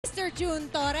Mr. June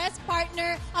Torres,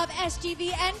 partner of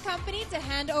SGV and Company, to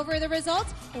hand over the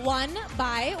results one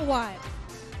by one.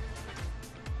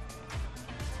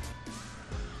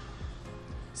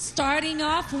 Starting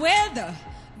off with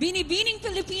Binibining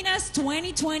Pilipinas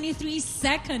 2023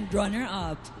 second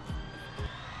runner-up.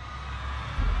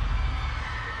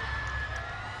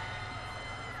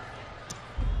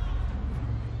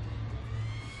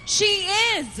 She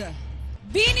is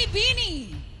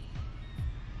Binibining.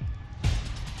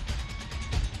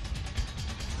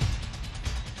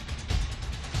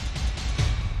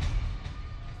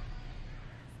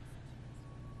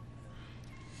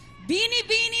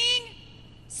 Binibining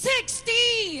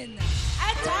 16,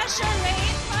 Atasha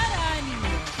Rain Parani.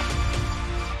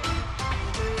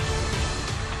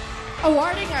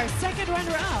 Awarding our second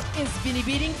runner-up is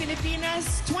Binibining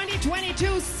Pilipinas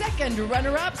 2022 second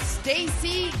runner-up,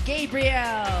 Stacy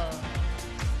Gabriel.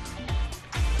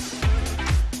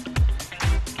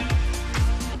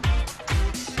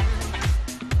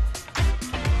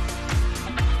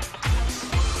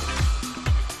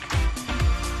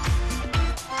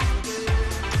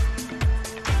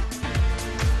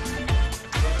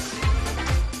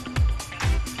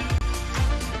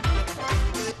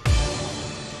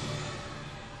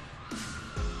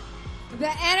 The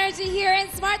energy here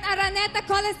in Smart Araneta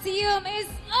Coliseum is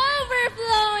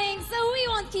overflowing, so we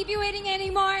won't keep you waiting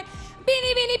anymore.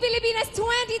 Binibining Pilipinas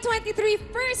 2023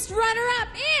 first runner-up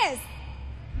is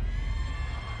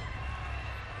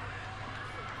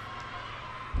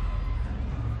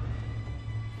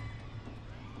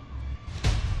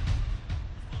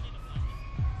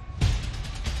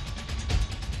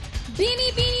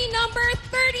Binibining number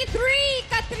 33,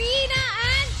 Katrina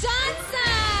Ann Johnson.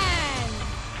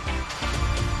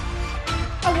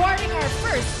 Awarding our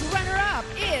first runner-up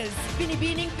is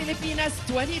Binibining Pilipinas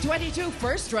 2022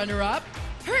 first runner-up,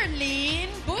 Herlene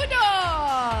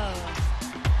Budol.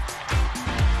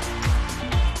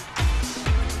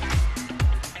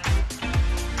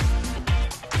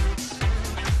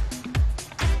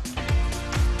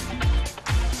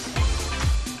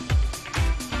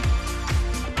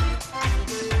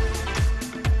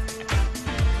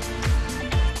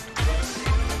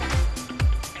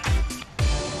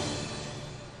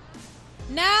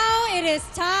 Now it is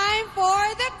time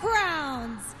for the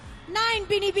crowns. 9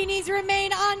 Binibinis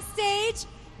remain on stage,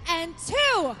 and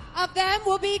 2 of them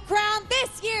will be crowned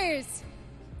this year's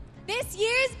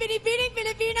Binibining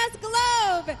Pilipinas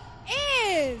Globe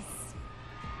is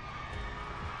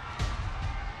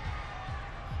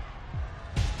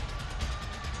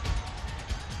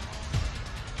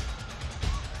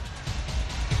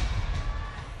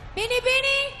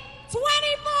Binibining 24,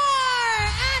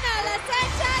 Ana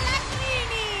Lasencia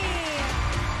Lacrini.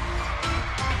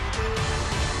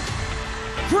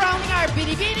 Crowning our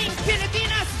Binibining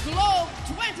Pilipinas Globe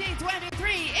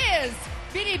 2023 is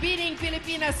Binibining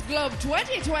Pilipinas Globe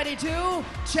 2022,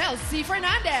 Chelsea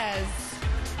Fernandez.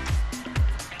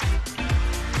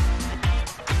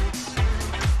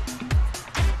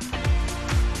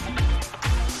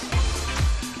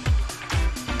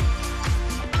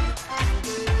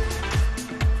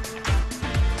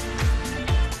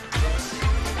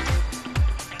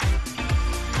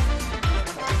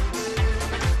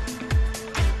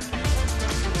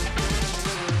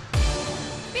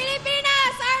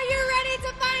 Pilipinas, are you ready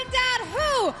to find out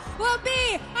who will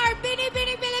be our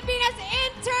Binibining Pilipinas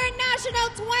International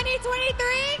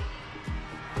 2023?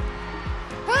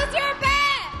 Who's your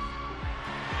bet?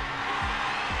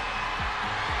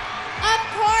 Of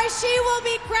course, she will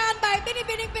be crowned by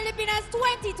Binibining Pilipinas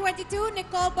 2022,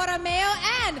 Nicole Borromeo,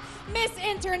 and Miss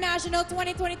International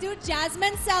 2022,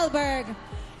 Jasmine Selberg.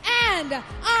 And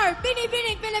our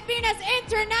Binibining Pilipinas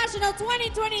International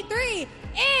 2023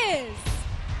 is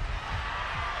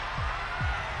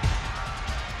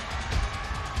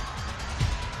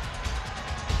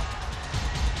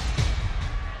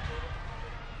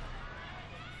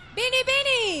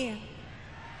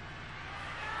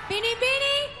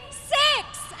Binibining 6,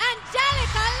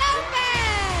 Angelica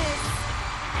Lopez.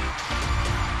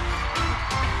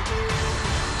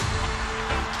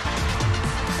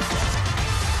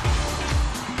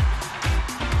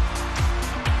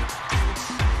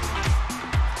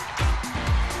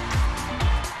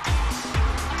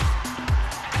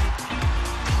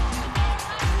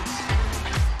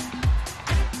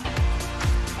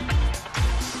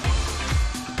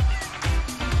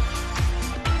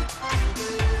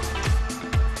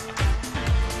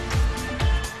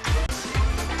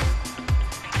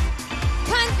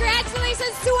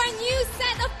 Congratulations to our new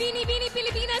set of Binibining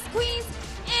Pilipinas queens,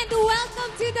 and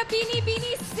welcome to the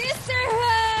Binibini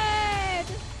Sisterhood!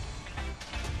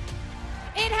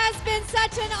 It has been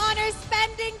such an honor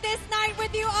spending this night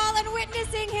with you all and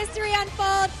witnessing history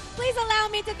unfold. Please allow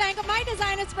me to thank my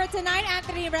designers for tonight,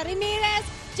 Anthony Ramirez,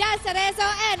 Jazz Cerezo,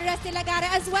 and Resty Lagara,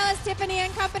 as well as Tiffany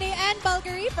and Company and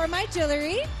Bulgari for my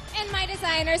jewelry. And my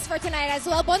designers for tonight as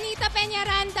well, Bonita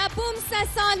Peñaranda, Boom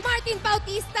Sason, Martin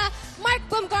Bautista, Mark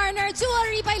Baumgartner,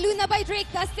 Jewelry by Luna by Drake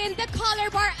Dustin, The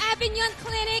Color Bar, Avignon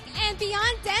Clinic, and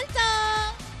Beyond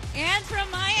Dental. And from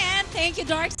my end, thank you,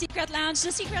 Dark Secret Lounge,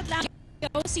 The Secret Lounge,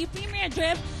 OC Premier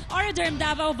Drip, Oraderm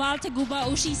Davao, Val Taguba,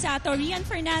 Ushi Sato, Rian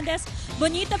Fernandez,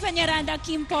 Bonita Peñaranda,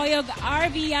 Kim Poyog,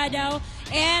 RV Yadaw,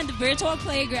 and Virtual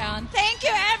Playground. Thank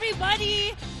you,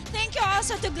 everybody! Thank you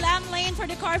also to Glam Lane for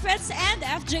the carpets and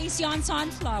FJ Sion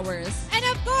Sunflowers. And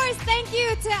of course, thank you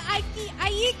to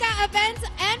Aika Events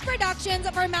and Productions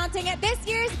for mounting this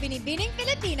year's Binibining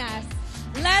Pilipinas.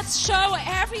 Let's show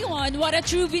everyone what a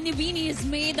true Binibini is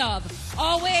made of.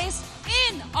 Always,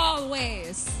 in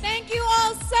always. Thank you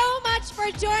all so much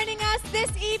for joining us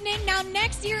this evening. Now,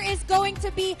 next year is going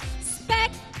to be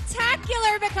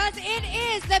spectacular because it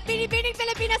is the Binibining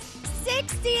Pilipinas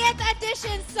 60th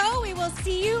edition. So we will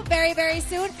see you very, very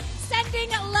soon. Sending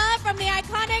love from the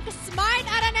iconic Smart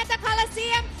Araneta